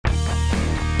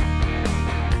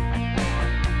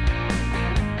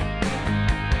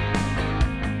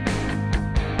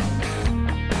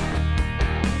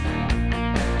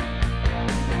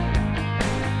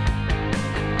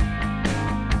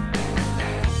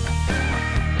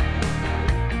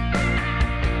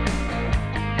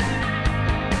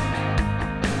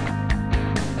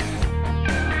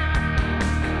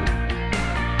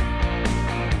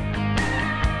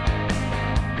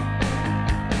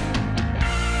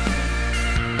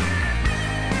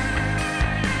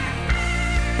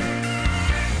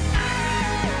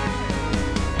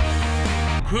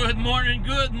Good morning,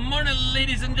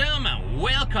 ladies and gentlemen.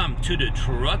 Welcome to the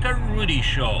Trucker Rudi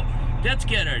Show. Let's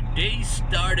get our day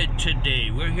started today.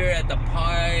 We're here at the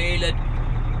Pilot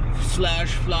 /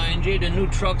 Flying J, the new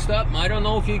truck stop. I don't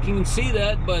know if you can see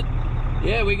that, but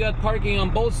yeah, we got parking on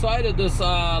both sides of this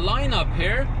lineup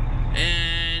here.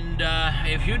 And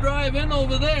if you drive in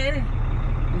over there,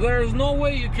 there's no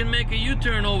way you can make a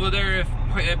U-turn over there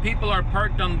if people are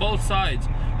parked on both sides.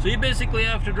 So you basically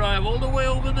have to drive all the way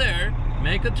over there,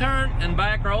 make a turn, and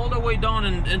back all the way down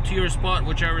into your spot,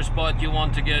 whichever spot you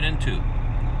want to get into.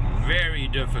 Very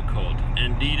difficult,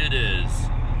 indeed it is.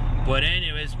 But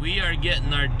anyways, we are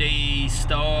getting our day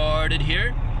started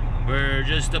here. We're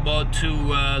just about to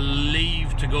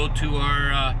leave to go to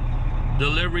our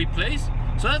delivery place.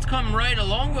 So let's come right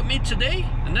along with me today,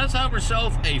 and let's have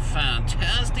ourselves a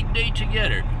fantastic day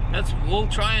together. We'll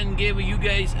try and give you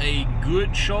guys a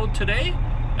good show today.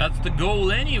 That's the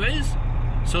goal anyways.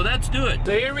 So let's do it.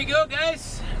 So here we go,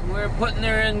 guys. We're putting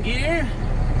her in gear.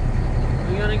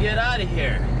 We're gonna get out of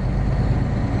here.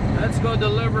 Let's go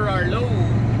deliver our load.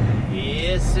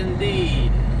 Yes,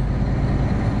 indeed.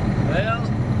 Well,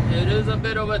 it is a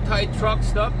bit of a tight truck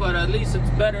stop, but at least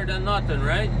it's better than nothing,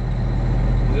 right?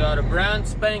 We got a brand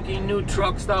spanking new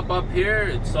truck stop up here.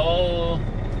 It's all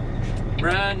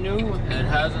brand new. It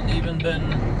hasn't even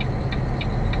been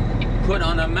put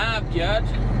on a map yet.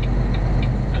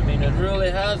 I mean, it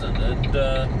really hasn't.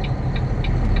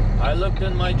 I looked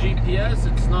in my GPS.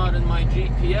 It's not in my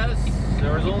GPS.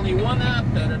 There was only one app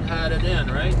that it had it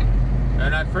in, right?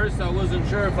 And at first I wasn't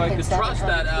sure if I could trust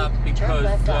that app because,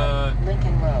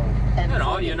 you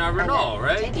know, you never know,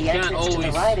 right? You can't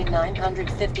always,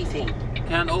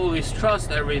 can't always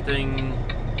trust everything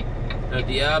that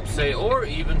the apps say, or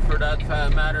even for that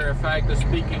matter of fact of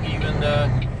speaking, even the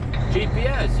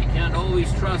GPS. You can't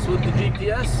always trust what the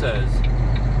GPS says.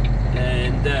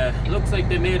 And looks like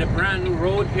they made a brand new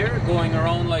road here going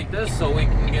around like this, so we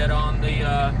can get on the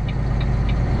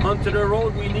onto the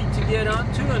road we need to get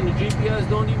onto, and the GPS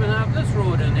don't even have this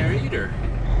road in there either.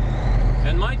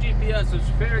 And my GPS is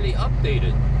fairly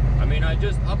updated. I mean, I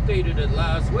just updated it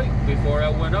last week before I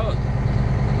went out.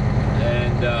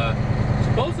 And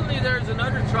supposedly there's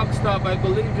another truck stop, I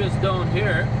believe, just down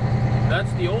here.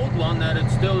 That's the old one that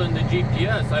it's still in the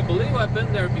GPS. I believe I've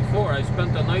been there before. I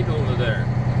spent the night over there.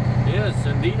 Yes,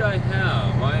 indeed I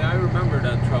have. I remember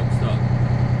that truck stop.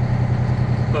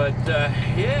 But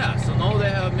yeah, so now they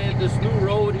have made this new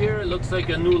road here. It looks like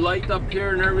a new light up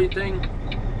here and everything.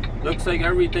 Looks like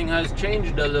everything has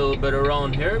changed a little bit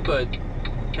around here, but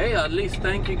hey, at least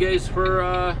thank you guys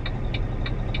for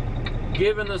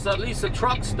giving us at least a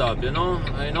truck stop, you know.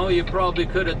 I know you probably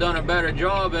could have done a better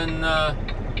job in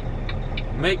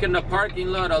making the parking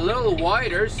lot a little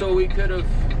wider, so we could have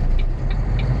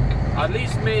at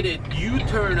least made it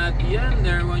U-turn at the end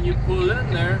there when you pull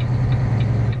in there,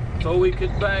 so we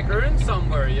could back her in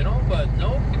somewhere, you know. But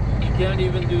nope, you can't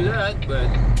even do that. But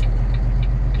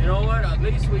you know what, at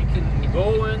least we can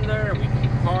go in there, we can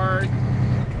park.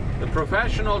 The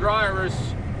professional drivers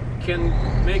can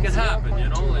make it happen, you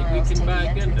know, like we can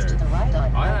back in there.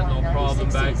 I had no problem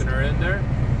backing her in there,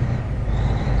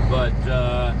 but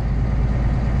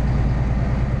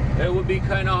it would be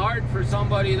kind of hard for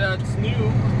somebody that's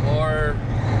new or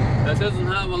that doesn't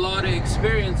have a lot of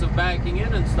experience of backing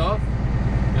in and stuff.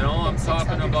 You know, I'm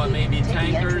talking about maybe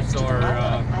tankers or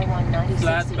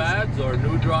flatbeds or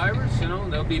new drivers, you know,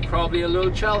 they'll be probably a little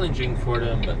challenging for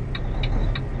them. But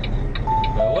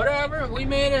whatever, we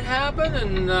made it happen,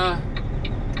 and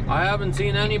I haven't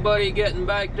seen anybody getting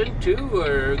backed into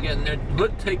or getting their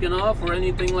hood taken off or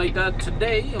anything like that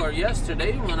today or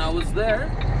yesterday when I was there.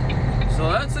 So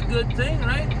that's a good thing,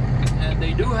 right? And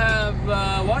they do have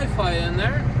Wi-Fi in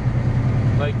there,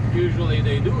 like usually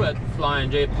they do at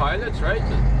Flying J Pilots, right?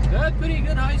 They had pretty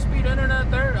good high-speed internet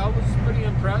there. I was pretty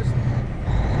impressed.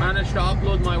 Managed to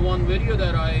upload my one video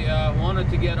that I wanted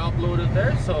to get uploaded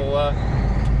there, so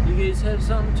you guys have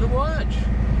something to watch.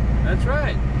 That's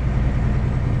right.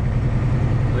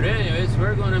 But anyways,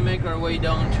 we're going to make our way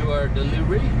down to our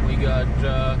delivery. We got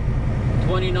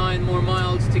 29 more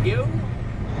miles to go.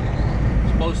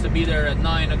 Supposed to be there at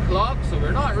 9 o'clock, so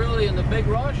we're not really in the big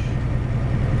rush,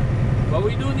 but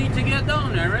we do need to get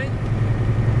down there, right?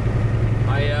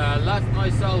 I left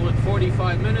myself with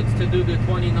 45 minutes to do the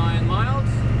 29 miles.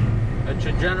 That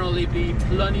should generally be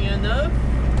plenty enough,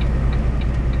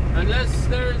 unless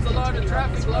there's a lot of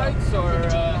traffic lights or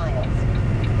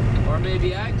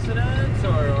maybe accidents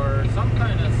or some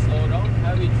kind of slowdown,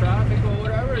 heavy traffic or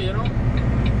whatever, you know.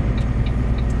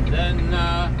 Then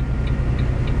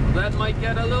that might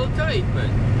get a little tight, but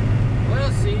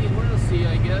we'll see,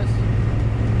 I guess.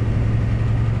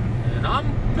 And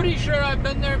I'm pretty sure I've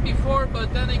been there before,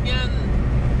 but then again,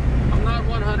 I'm not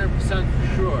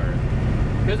 100% sure.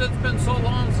 Because it's been so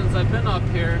long since I've been up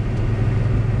here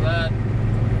that,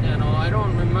 you know, I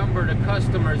don't remember the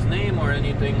customer's name or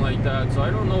anything like that, so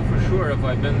I don't know for sure if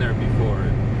I've been there before.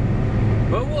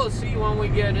 But we'll see when we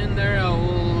get in there.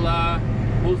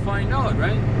 We'll find out,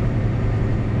 right?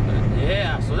 But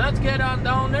yeah, so let's get on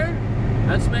down there.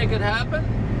 Let's make it happen.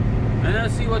 And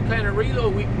let's see what kind of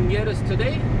reload we can get us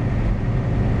today.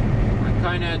 I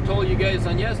kind of told you guys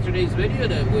on yesterday's video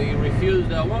that we refused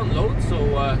that one load, so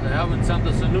they haven't sent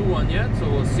us a new one yet. So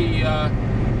we'll see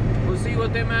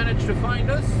what they manage to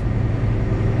find us.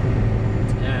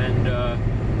 And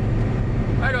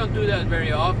I don't do that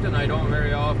very often. I don't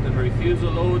very often refuse a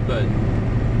load, but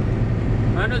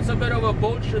when it's a bit of a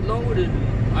bullshit load and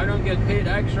I don't get paid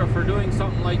extra for doing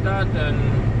something like that, then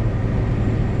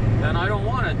I don't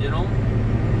want it, you know.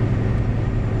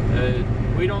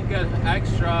 We don't get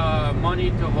extra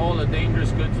money to haul a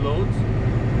dangerous goods loads,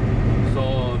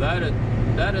 so that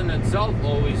in itself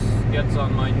always gets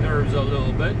on my nerves a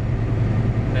little bit.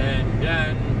 And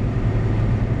then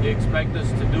you expect us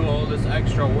to do all this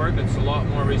extra work. It's a lot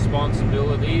more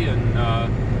responsibility and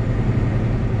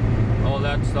all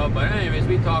that stuff. But anyways,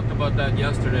 we talked about that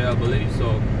yesterday, I believe,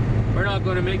 so we're not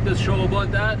going to make this show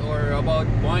about that or about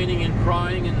whining and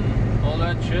crying and all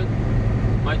that shit.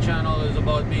 My channel is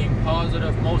about being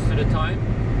positive most of the time,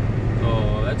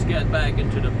 so let's get back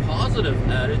into the positive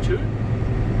attitude.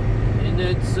 And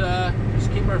it's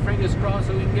just keep our fingers crossed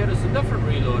so we can get us a different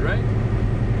reload, right?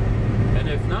 And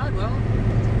if not, well,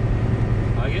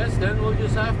 I guess then we'll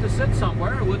just have to sit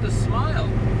somewhere with a smile.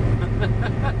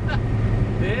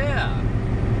 Yeah.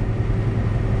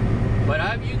 But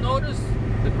have you noticed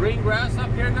the green grass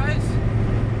up here, guys?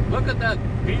 Look at that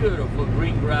beautiful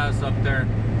green grass up there.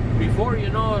 Before you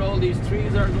know it, all these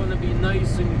trees are going to be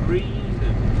nice and green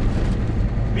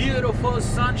and beautiful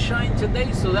sunshine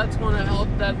today, so that's going to help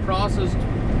that process,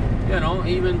 you know,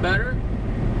 even better.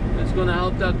 It's going to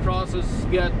help that process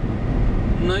get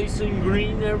nice and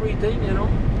green, everything, you know.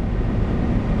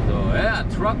 So yeah,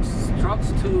 trucks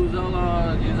to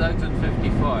Zella, use exit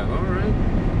 55. All right.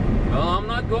 Well, I'm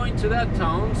not going to that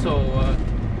town, so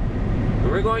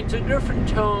we're going to a different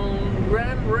town,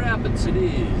 Grand Rapids it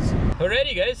is.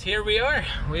 Alrighty guys, here we are.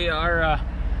 We are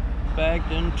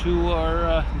backed into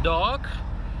our dock.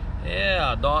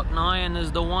 Yeah, dock 9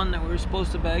 is the one that we're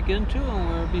supposed to back into, and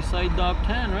we're beside dock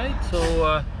 10, right?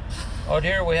 So out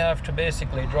here we have to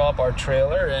basically drop our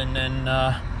trailer and then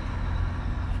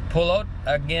pull out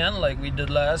again like we did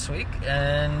last week,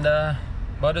 and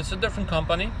but it's a different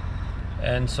company.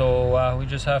 And so we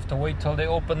just have to wait till they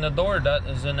open the door. That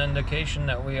is an indication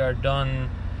that we are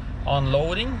done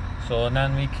unloading. So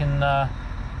then we can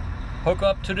hook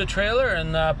up to the trailer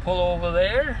and pull over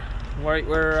there, right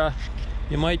where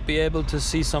you might be able to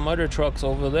see some other trucks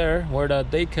over there, where that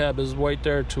day cab is right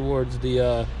there towards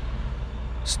the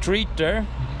street there.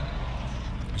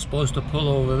 We're supposed to pull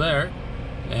over there,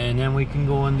 and then we can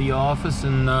go in the office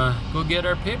and go get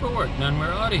our paperwork. Then we're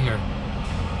out of here.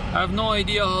 I have no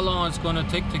idea how long it's going to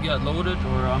take to get loaded,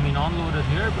 or I mean unloaded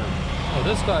here, but oh,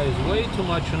 this guy is way too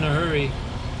much in a hurry.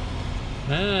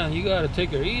 Man, you got to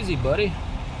take her easy, buddy.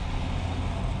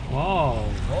 Wow,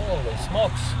 holy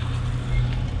smokes.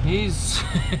 He's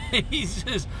he's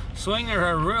just swinging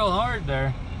her real hard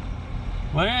there.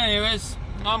 But anyways,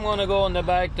 I'm going to go in the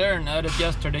back there and edit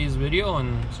yesterday's video,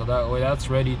 and so that way that's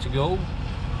ready to go.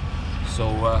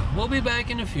 So we'll be back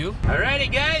in a few. Alrighty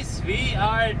guys, we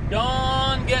are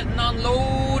done getting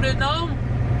unloaded now.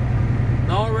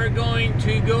 Now we're going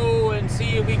to go and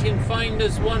see if we can find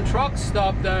this one truck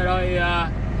stop that I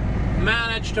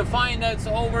managed to find that's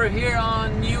over here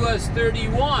on US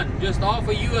 31, just off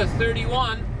of US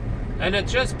 31. And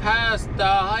it's just past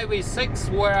Highway 6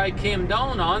 where I came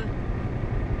down on.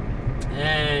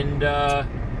 And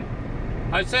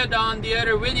I said on the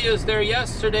other videos there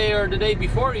yesterday or the day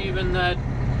before even that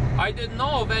I didn't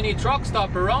know of any truck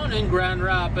stop around in Grand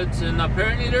Rapids, and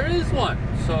apparently there is one.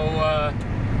 So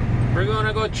we're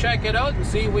gonna go check it out and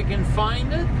see if we can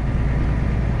find it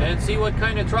and see what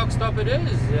kind of truck stop it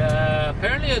is.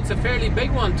 Apparently it's a fairly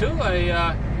big one too.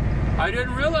 I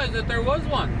didn't realize that there was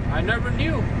one. I never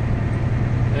knew.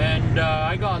 And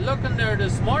I got looking there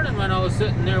this morning when I was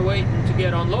sitting there waiting to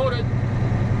get unloaded,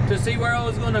 to see where I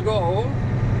was going to go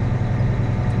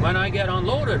when I get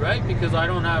unloaded, right? Because I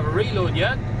don't have a reload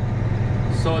yet.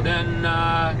 So then,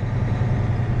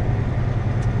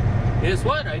 guess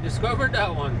what? I discovered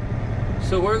that one.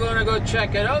 So we're going to go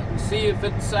check it out and see if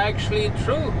it's actually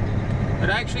true. It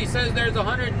actually says there's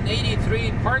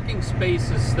 183 parking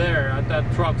spaces there at that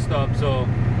truck stop. So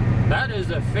That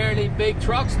is a fairly big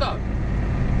truck stop.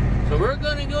 So we're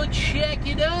gonna go check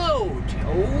it out.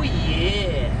 Oh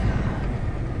yeah.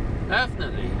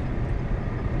 Definitely.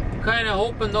 Kind of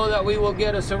hoping though that we will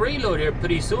get us a reload here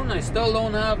pretty soon. I still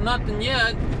don't have nothing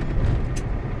yet.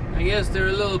 I guess they're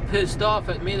a little pissed off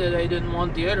at me that I didn't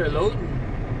want the other load.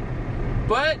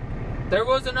 But there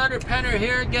was another penner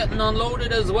here getting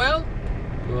unloaded as well.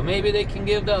 Well, maybe they can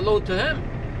give that load to him.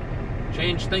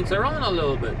 Change things around a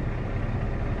little bit.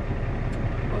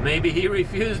 Well, maybe he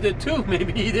refused it too.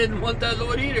 Maybe he didn't want that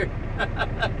load either.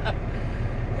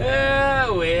 Yeah,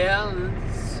 well,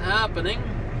 it's happening.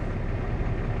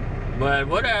 But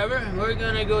whatever, we're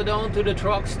gonna go down to the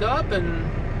truck stop, and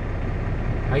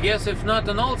I guess if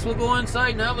nothing else, we'll go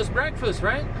inside and have us breakfast,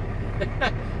 right?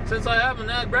 Since I haven't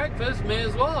had breakfast, may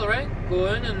as well, right? Go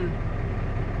in and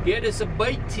get us a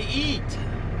bite to eat.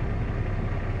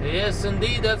 Yes,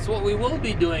 indeed, that's what we will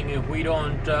be doing if we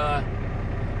don't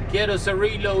get us a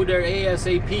reloader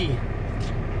ASAP.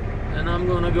 And I'm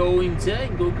gonna go inside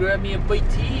and go grab me a bite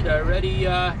to eat. I already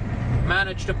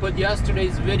managed to put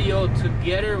yesterday's video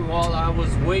together while I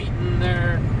was waiting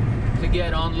there to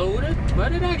get unloaded,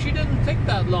 but it actually didn't take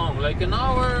that long, like an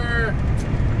hour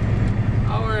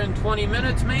and 20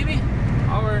 minutes maybe,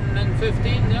 hour and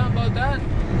 15, yeah, about that.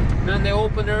 And then they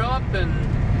opened her up, and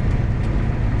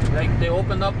like they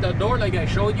opened up that door like I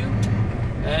showed you,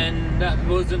 and that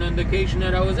was an indication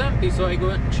that I was empty. So I go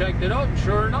and checked it out, and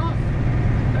sure enough,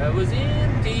 it was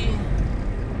empty.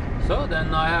 So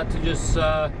then I had to just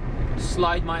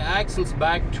slide my axles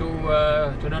back to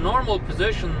the normal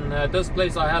position. At this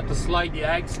place I had to slide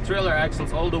the trailer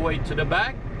axles all the way to the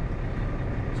back.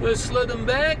 So I slid them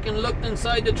back and looked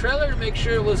inside the trailer to make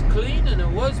sure it was clean, and it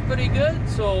was pretty good,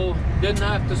 so didn't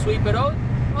have to sweep it out.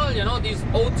 Well, you know, these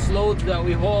oats loads that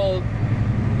we haul,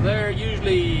 they're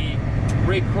usually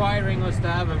requiring us to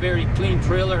have a very clean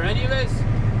trailer anyways.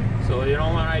 So, you know,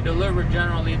 when I deliver,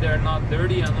 generally they're not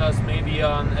dirty, unless maybe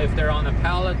if they're on a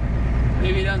pallet.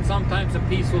 Maybe then sometimes a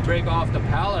piece will break off the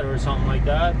pallet or something like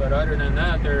that, but other than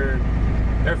that, they're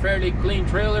fairly clean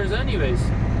trailers anyways.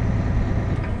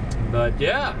 But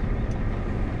yeah,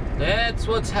 that's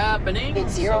what's happening. In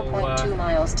 0.2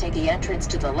 miles, take the entrance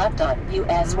to the left on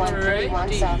US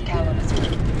 131 South Kalamazoo.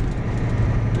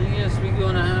 I guess we're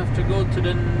gonna have to go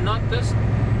to not this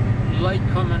light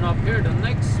coming up here, the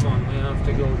next one we have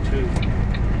to go to.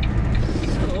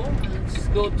 So let's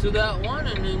go to that one,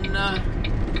 and then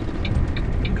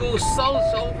go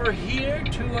south over here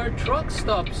to our truck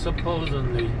stop,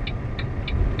 supposedly.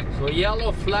 So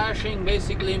yellow flashing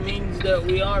basically means that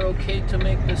we are okay to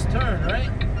make this turn, right?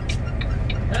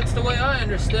 That's the way I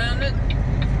understand it.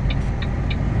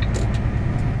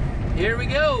 Here we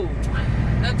go.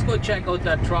 Let's go check out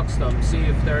that truck stop and see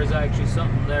if there's actually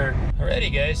something there.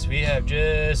 Alrighty guys, we have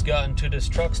just gotten to this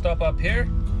truck stop up here,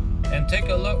 and take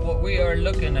a look what we are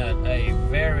looking at. A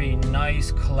very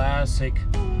nice classic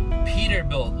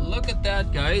Peterbilt. Look at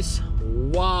that, guys.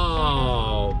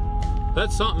 Wow,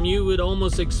 that's something you would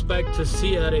almost expect to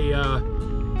see at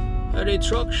a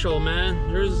truck show,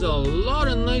 man. There's a lot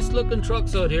of nice looking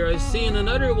trucks out here. I seen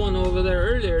another one over there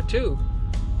earlier too,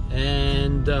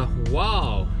 and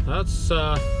wow, that's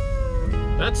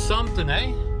something,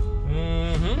 eh?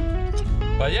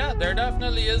 But yeah, there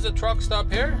definitely is a truck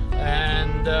stop here,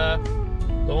 and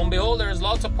lo and behold, there's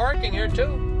lots of parking here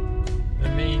too. I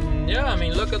mean, yeah, I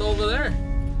mean, look at over there.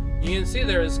 You can see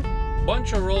there's a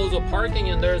bunch of rows of parking,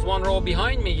 and there's one row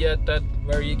behind me yet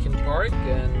where you can park.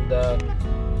 And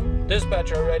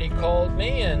dispatcher already called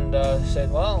me and said,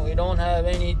 well, we don't have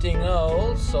anything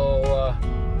else, so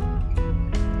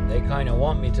they kind of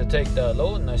want me to take that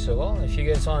load. And I said, well, if you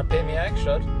guys want to pay me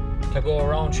extra to go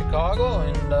around Chicago,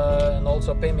 and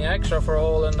also pay me extra for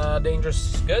hauling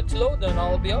dangerous goods load, then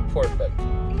I'll be up for it. But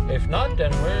if not,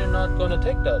 then we're not going to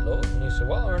take that load. And he said,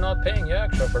 well, we're not paying you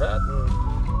extra for that,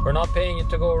 and we're not paying you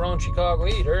to go around Chicago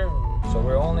either, and so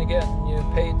we're only getting you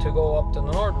paid to go up to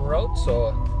the northern route.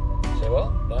 So I said,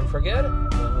 well, then forget it,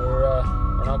 then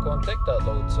we're not going to take that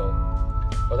load. So,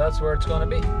 but that's where it's going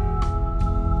to be.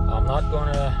 I'm not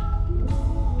going to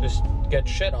just get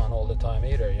shit on all the time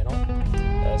either, you know.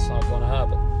 That's not going to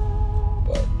happen.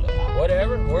 But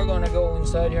whatever, we're going to go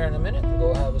inside here in a minute and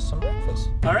go have us some breakfast.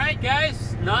 Alright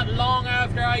guys, not long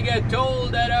after I got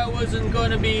told that I wasn't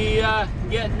going to be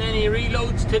getting any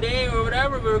reloads today or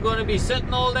whatever, we were going to be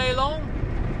sitting all day long.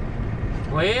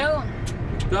 Well,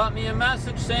 got me a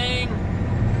message saying,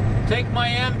 take my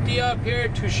empty up here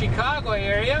to Chicago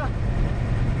area.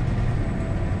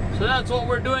 So that's what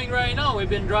we're doing right now. We've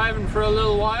been driving for a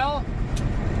little while.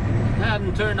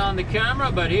 Hadn't turned on the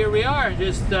camera, but here we are.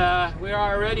 Just we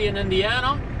are already in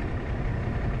Indiana.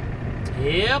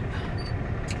 Yep.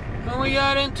 And we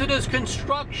got into this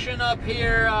construction up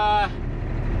here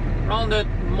around the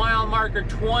mile marker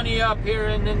 20 up here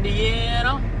in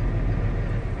Indiana.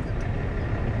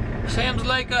 Seems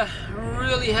like a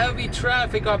really heavy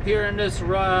traffic up here in this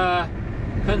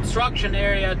construction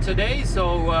area today,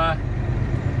 so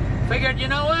figured, you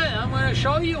know what, I'm going to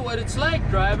show you what it's like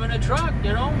driving a truck,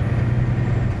 you know.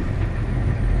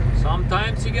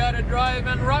 Sometimes you gotta drive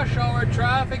in rush hour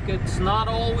traffic. It's not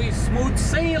always smooth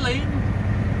sailing.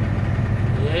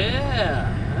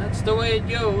 Yeah, that's the way it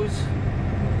goes.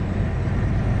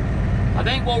 I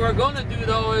think what we're gonna do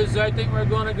though is I think we're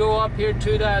gonna go up here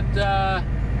to that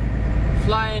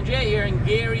Flying J here in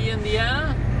Gary,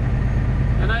 Indiana.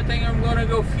 And I think I'm gonna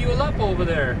go fuel up over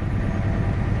there.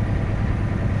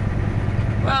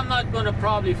 Well, I'm not gonna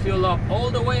probably fuel up all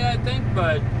the way, I think,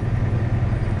 but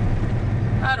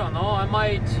I don't know, I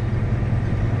might.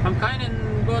 I'm kind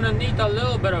of gonna need a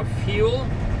little bit of fuel.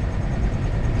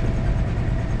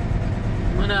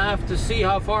 I'm gonna have to see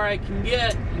how far I can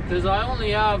get because I only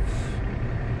have,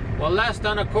 well, less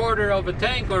than a quarter of a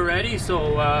tank already,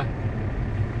 so I'm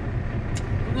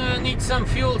gonna need some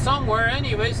fuel somewhere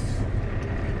anyways.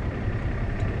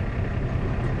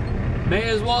 May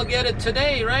as well get it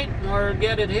today, right? Or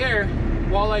get it here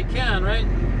while I can, right?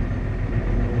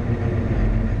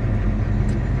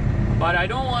 But I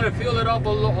don't want to fuel it up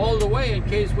all the way in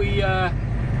case we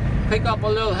pick up a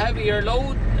little heavier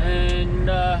load and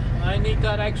I need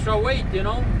that extra weight, you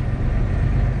know.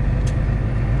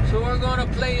 So we're going to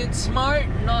play it smart,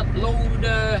 not load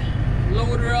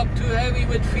her up too heavy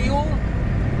with fuel.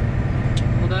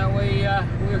 Well, that way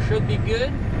we should be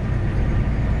good.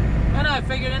 And I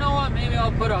figured, you know what, maybe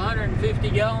I'll put 150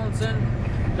 gallons in.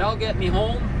 That'll get me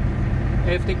home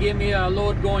if they give me a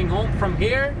load going home from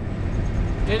here.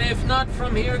 And if not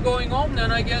from here going home,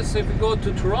 then I guess if we go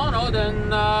to Toronto,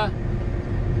 then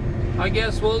I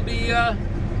guess we'll be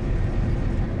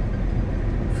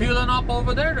fueling up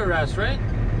over there the rest, right?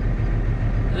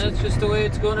 And that's just the way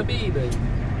it's going to be. But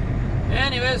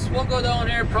anyways, we'll go down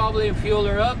here probably and fuel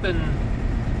her up and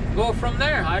go from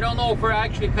there. I don't know if we're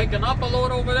actually picking up a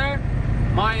load over there.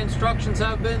 My instructions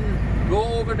have been go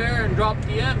over there and drop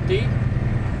the empty.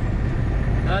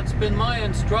 That's been my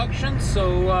instructions,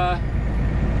 so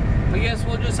I guess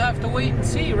we'll just have to wait and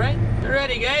see, right?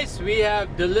 Alrighty guys, we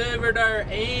have delivered our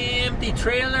empty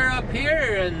trailer up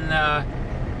here in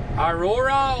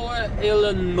Aurora,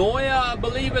 Illinois, I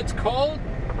believe it's called.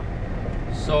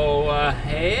 So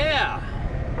yeah,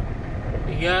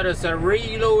 we got us a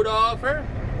reload offer.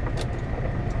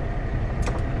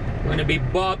 We're going to be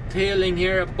bobtailing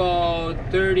here about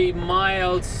 30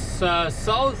 miles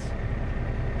south.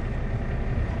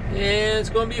 And it's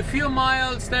going to be a few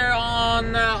miles there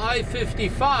on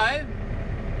I-55,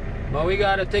 but we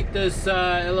got to take this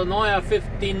Illinois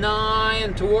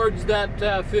 59 towards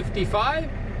that 55,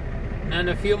 and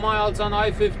a few miles on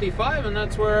I-55, and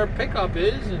that's where our pickup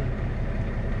is, and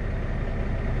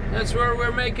that's where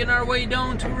we're making our way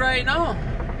down to right now.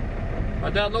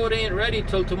 But that load ain't ready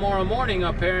till tomorrow morning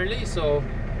apparently, so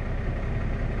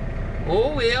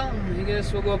oh well, I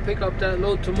guess we'll go pick up that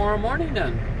load tomorrow morning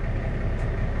then.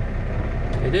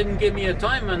 It didn't give me a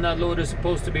time when that load is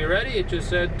supposed to be ready. It just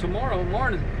said tomorrow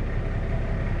morning.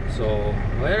 So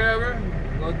wherever,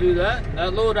 we'll do that.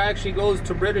 That load actually goes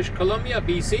to British Columbia,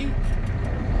 BC.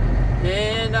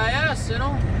 And I asked, you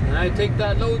know, and I take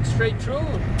that load straight through.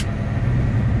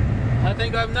 I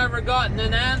think I've never gotten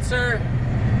an answer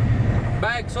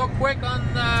back so quick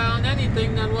on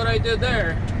anything than what I did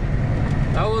there.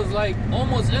 That was like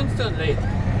almost instantly.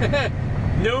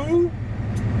 No.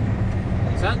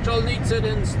 Central needs it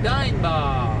in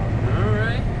Steinbach.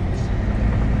 Alright.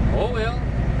 Oh well.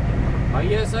 I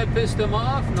guess I pissed them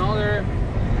off. Now they're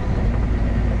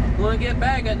gonna get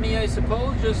back at me, I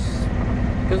suppose, just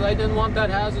because I didn't want that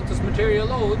hazardous material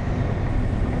load.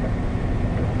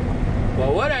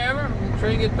 Well, whatever. We'll try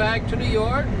and get back to the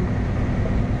yard and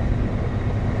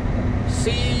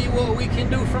see what we can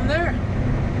do from there.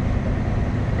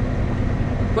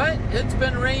 But it's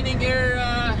been raining here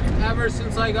ever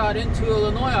since I got into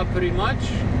Illinois, pretty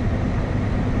much.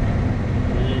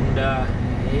 And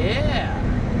yeah.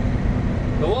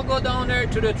 So we'll go down there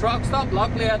to the truck stop.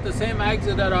 Luckily at the same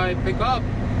exit that I pick up,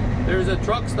 there's a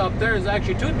truck stop there. There's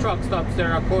actually 2 truck stops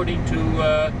there according to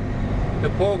the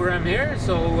program here.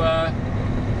 So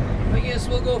I guess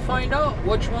we'll go find out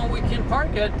which one we can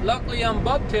park at. Luckily I'm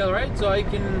bobtail, right? So I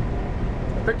can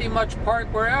pretty much park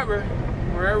wherever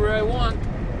I want.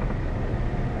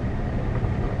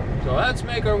 So let's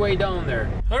make our way down there.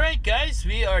 Alright guys,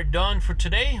 we are done for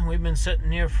today. We've been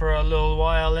sitting here for a little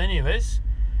while anyways.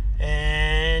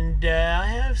 And I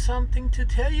have something to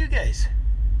tell you guys.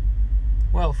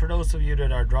 Well, for those of you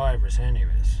that are drivers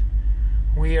anyways.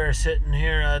 We are sitting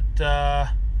here at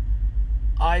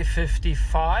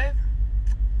I-55,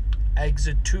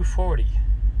 exit 240.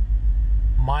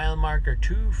 Mile marker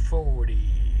 240.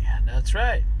 That's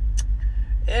right.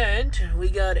 And we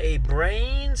got a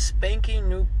brand spanking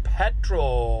new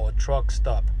petrol truck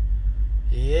stop.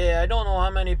 Yeah, I don't know how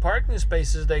many parking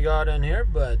spaces they got in here,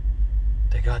 but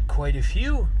they got quite a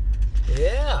few.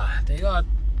 Yeah, they got,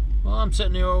 well, I'm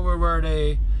sitting here over where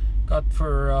they got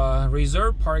for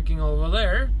reserve parking over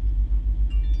there.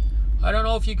 I don't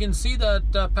know if you can see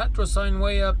that petrol sign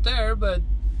way up there, but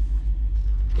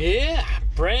yeah,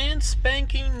 brand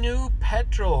spanking new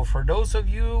petrol. For those of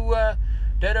you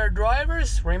that are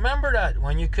drivers, remember that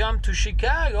when you come to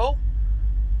Chicago,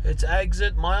 it's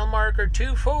exit mile marker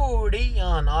 240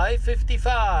 on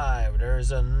I-55.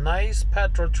 There's a nice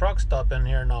petrol truck stop in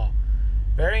here now.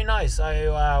 Very nice.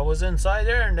 I was inside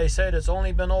there and they said it's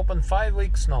only been open 5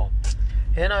 weeks now.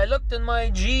 And I looked in my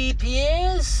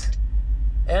GPS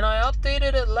and I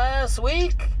updated it last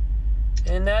week.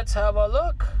 And let's have a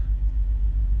look.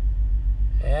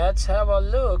 Let's have a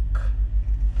look.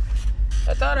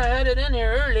 I thought I had it in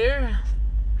here earlier.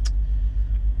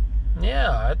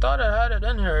 Yeah, I thought I had it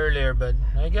in here earlier, but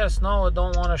I guess no, it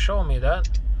don't want to show me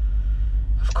that.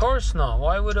 Of course not.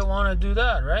 Why would it want to do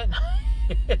that, right?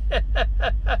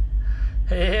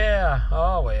 Yeah,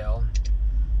 oh well.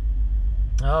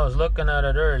 I was looking at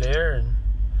it earlier and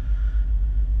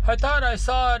I thought I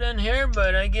saw it in here,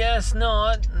 but I guess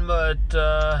not. But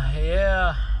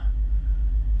yeah,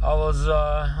 I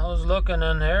was looking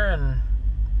in here and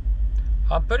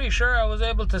I'm pretty sure I was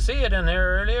able to see it in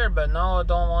here earlier, but now it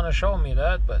don't want to show me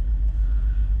that. But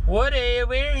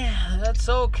whatever, that's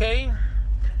okay.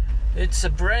 It's a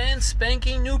brand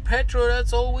spanking new petrol,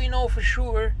 that's all we know for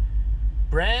sure.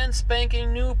 Brand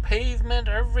spanking new pavement,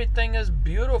 everything is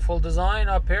beautiful design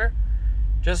up here.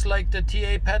 Just like the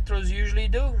TA Petros usually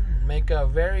do. Make a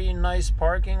very nice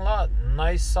parking lot,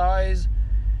 nice size.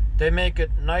 They make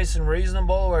it nice and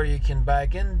reasonable where you can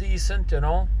back in decent, you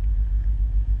know.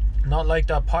 Not like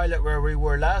that pilot where we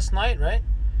were last night, right?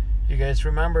 You guys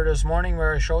remember this morning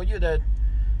where I showed you that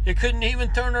you couldn't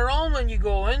even turn around when you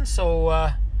go in. So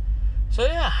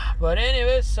yeah. But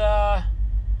anyways,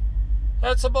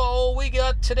 that's about all we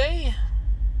got today.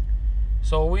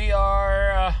 So we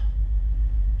are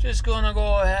just gonna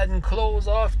go ahead and close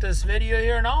off this video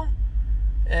here now.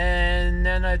 And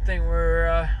then I think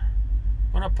we're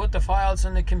gonna put the files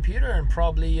in the computer and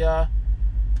probably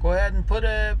go ahead and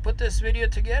put this video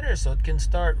together so it can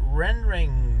start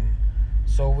rendering.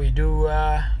 So we do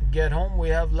get home, we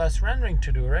have less rendering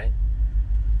to do, right?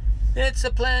 It's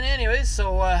a plan anyway.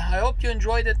 So I hope you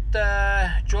enjoyed it,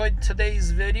 enjoyed today's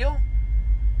video.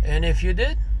 And if you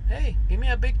did, hey, give me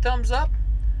a big thumbs up,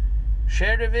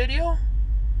 share the video.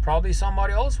 Probably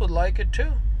somebody else would like it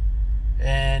too.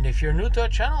 And if you're new to our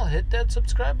channel, hit that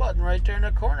subscribe button right there in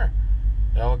the corner.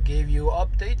 That will give you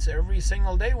updates every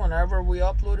single day whenever we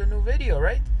upload a new video,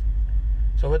 right?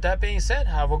 So with that being said,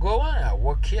 have a good one. I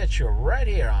will catch you right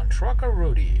here on Trucker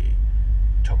Rudi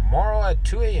tomorrow at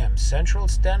 2 a.m. Central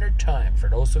Standard Time for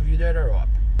those of you that are up.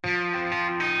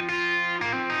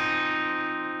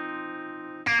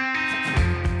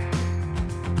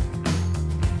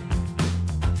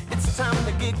 It's time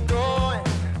to get going.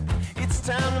 It's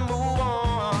time to move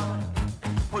on.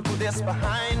 Put this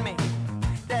behind me.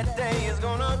 That day is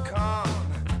gonna come.